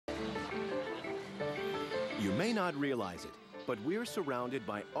You may not realize it, but we're surrounded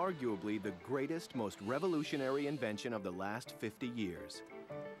by arguably the greatest, most revolutionary invention of the last 50 years.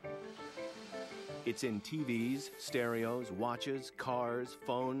 It's in TVs, stereos, watches, cars,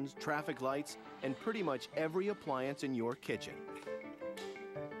 phones, traffic lights, and pretty much every appliance in your kitchen.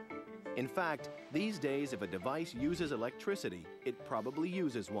 In fact, these days, if a device uses electricity, it probably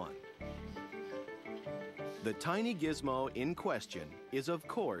uses one. The tiny gizmo in question is, of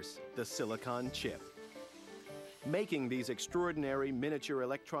course, the silicon chip. Making these extraordinary miniature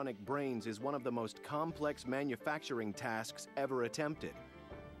electronic brains is one of the most complex manufacturing tasks ever attempted.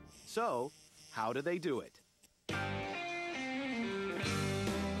 So, how do they do it?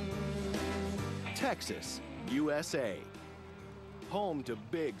 Texas, USA. Home to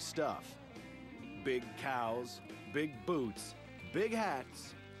big stuff. Big cows, big boots, big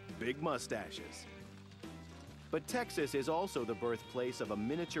hats, big mustaches. But Texas is also the birthplace of a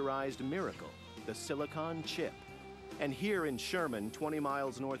miniaturized miracle, the silicon chip. And here in Sherman, 20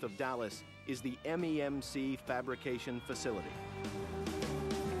 miles north of Dallas, is the MEMC fabrication facility.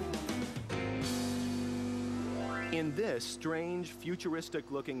 In this strange,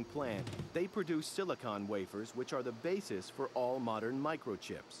 futuristic-looking plant, they produce silicon wafers, which are the basis for all modern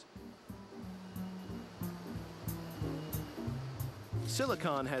microchips.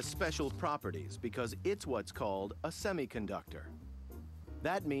 Silicon has special properties because it's what's called a semiconductor.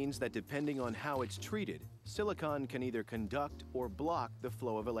 That means that depending on how it's treated, silicon can either conduct or block the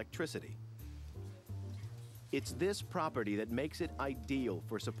flow of electricity. It's this property that makes it ideal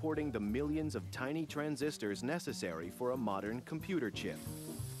for supporting the millions of tiny transistors necessary for a modern computer chip.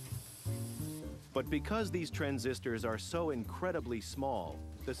 But because these transistors are so incredibly small,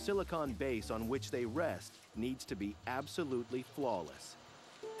 the silicon base on which they rest needs to be absolutely flawless.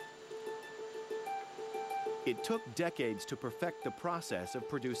 It took decades to perfect the process of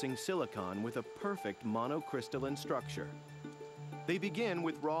producing silicon with a perfect monocrystalline structure. They begin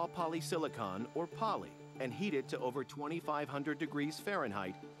with raw polysilicon, or poly, and heat it to over 2,500 degrees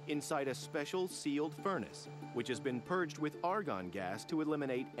Fahrenheit inside a special sealed furnace, which has been purged with argon gas to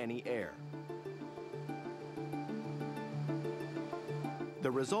eliminate any air. The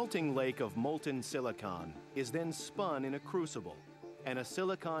resulting lake of molten silicon is then spun in a crucible, and a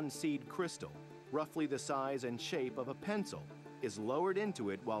silicon seed crystal, roughly the size and shape of a pencil, is lowered into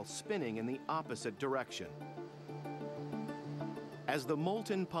it while spinning in the opposite direction. As the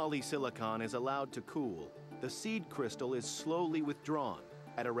molten polysilicon is allowed to cool, the seed crystal is slowly withdrawn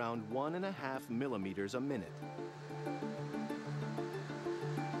at around 1.5 millimeters a minute.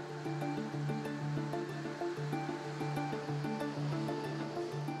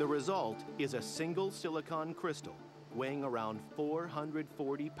 The result is a single silicon crystal weighing around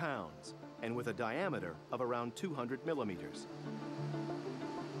 440 pounds and with a diameter of around 200 millimeters.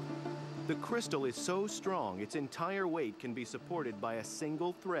 The crystal is so strong its entire weight can be supported by a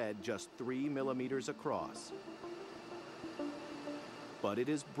single thread just 3 millimeters across. But it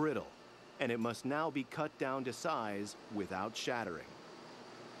is brittle, and it must now be cut down to size without shattering.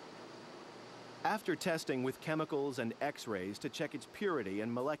 After testing with chemicals and X-rays to check its purity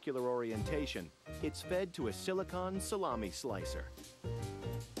and molecular orientation, it's fed to a silicon salami slicer.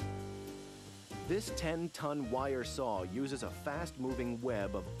 This 10-ton wire saw uses a fast-moving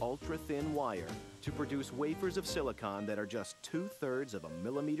web of ultra-thin wire to produce wafers of silicon that are just 2/3 of a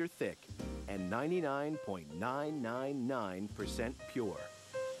millimeter thick and 99.999% pure.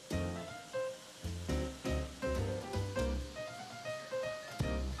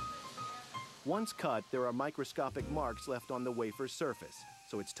 Once cut, there are microscopic marks left on the wafer surface,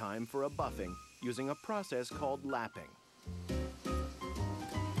 so it's time for a buffing using a process called lapping.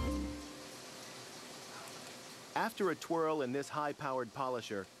 After a twirl in this high-powered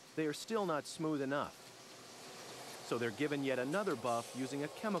polisher, they are still not smooth enough. So they're given yet another buff using a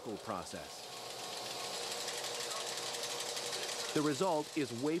chemical process. The result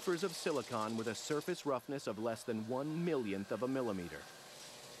is wafers of silicon with a surface roughness of less than 1/1,000,000th of a millimeter.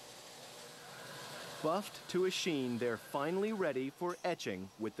 Buffed to a sheen, they're finally ready for etching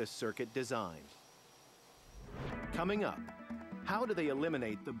with the circuit design. Coming up, how do they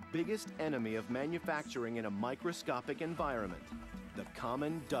eliminate the biggest enemy of manufacturing in a microscopic environment, the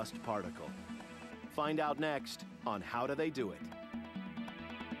common dust particle? Find out next on How Do They Do It?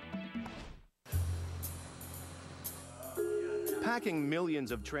 Packing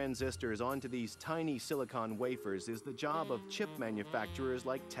millions of transistors onto these tiny silicon wafers is the job of chip manufacturers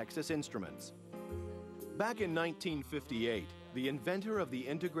like Texas Instruments. Back in 1958, the inventor of the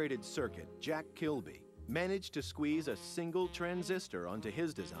integrated circuit, Jack Kilby, managed to squeeze a single transistor onto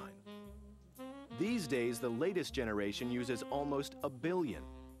his design. These days, the latest generation uses almost 1 billion,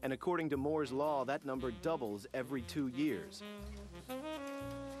 And according to Moore's law, that number doubles every 2 years.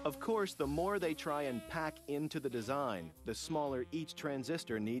 Of course, the more they try and pack into the design, the smaller each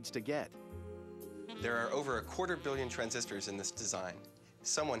transistor needs to get. There are over 250 million transistors in this design.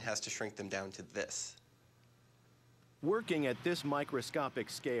 Someone has to shrink them down to this. Working at this microscopic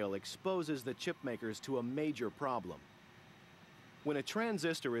scale exposes the chip makers to a major problem. When a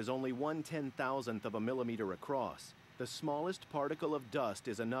transistor is only 1/10,000th of a millimeter across, the smallest particle of dust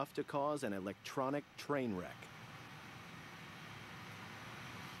is enough to cause an electronic train wreck.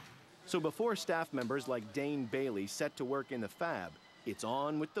 So before staff members like Dane Bailey set to work in the fab, it's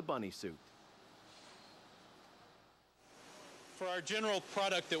on with the bunny suit. For our general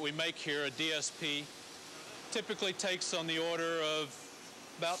product that we make here, a DSP, typically takes on the order of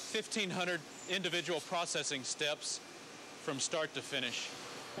about 1,500 individual processing steps from start to finish.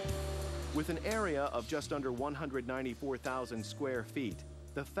 With an area of just under 194,000 square feet,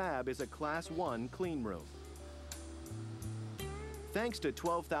 the fab is a Class 1 clean room. Thanks to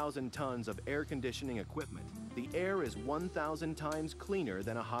 12,000 tons of air conditioning equipment, the air is 1,000 times cleaner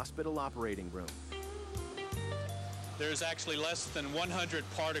than a hospital operating room. There's actually less than 100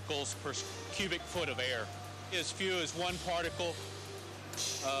 particles per cubic foot of air. As few as one particle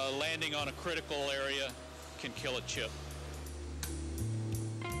landing on a critical area can kill a chip.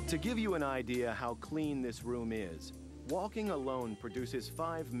 To give you an idea how clean this room is, walking alone produces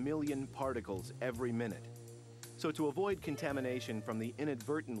 5 million particles every minute. So to avoid contamination from the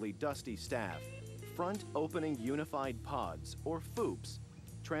inadvertently dusty staff, front opening unified pods, or FOUPs,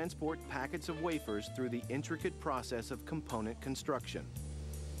 transport packets of wafers through the intricate process of component construction.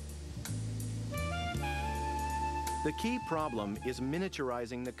 The key problem is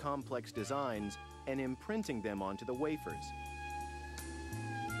miniaturizing the complex designs and imprinting them onto the wafers.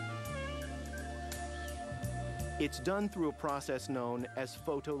 It's done through a process known as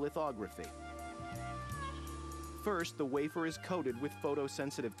photolithography. First, the wafer is coated with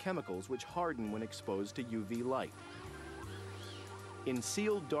photosensitive chemicals which harden when exposed to UV light. In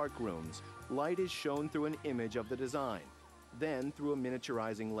sealed dark rooms, light is shown through an image of the design, then through a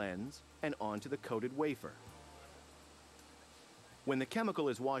miniaturizing lens and onto the coated wafer. When the chemical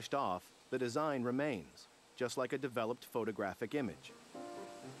is washed off, the design remains, just like a developed photographic image.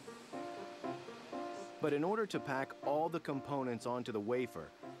 But in order to pack all the components onto the wafer,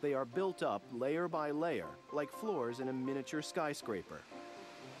 they are built up layer by layer, like floors in a miniature skyscraper.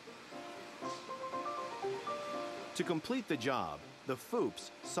 To complete the job, the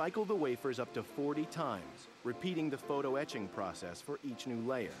FOUPs cycle the wafers up to 40 times, repeating the photo etching process for each new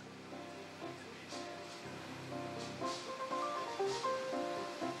layer.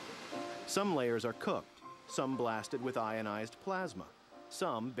 Some layers are cooked, some blasted with ionized plasma,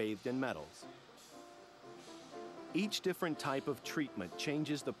 some bathed in metals. Each different type of treatment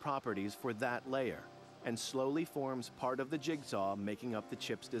changes the properties for that layer and slowly forms part of the jigsaw making up the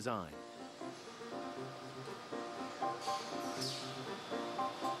chip's design.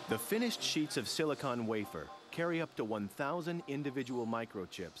 The finished sheets of silicon wafer carry up to 1,000 individual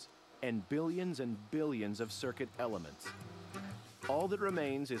microchips and billions of circuit elements. All that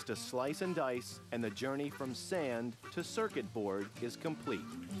remains is to slice and dice, and the journey from sand to circuit board is complete.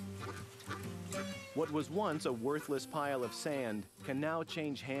 What was once a worthless pile of sand can now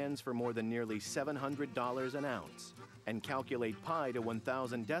change hands for more than nearly $700 an ounce and calculate pi to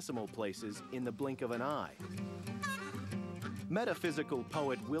 1,000 decimal places in the blink of an eye. Metaphysical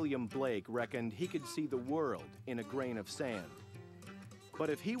poet William Blake reckoned he could see the world in a grain of sand. But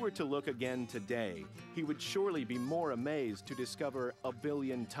if he were to look again today, he would surely be more amazed to discover a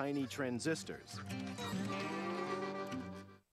billion tiny transistors.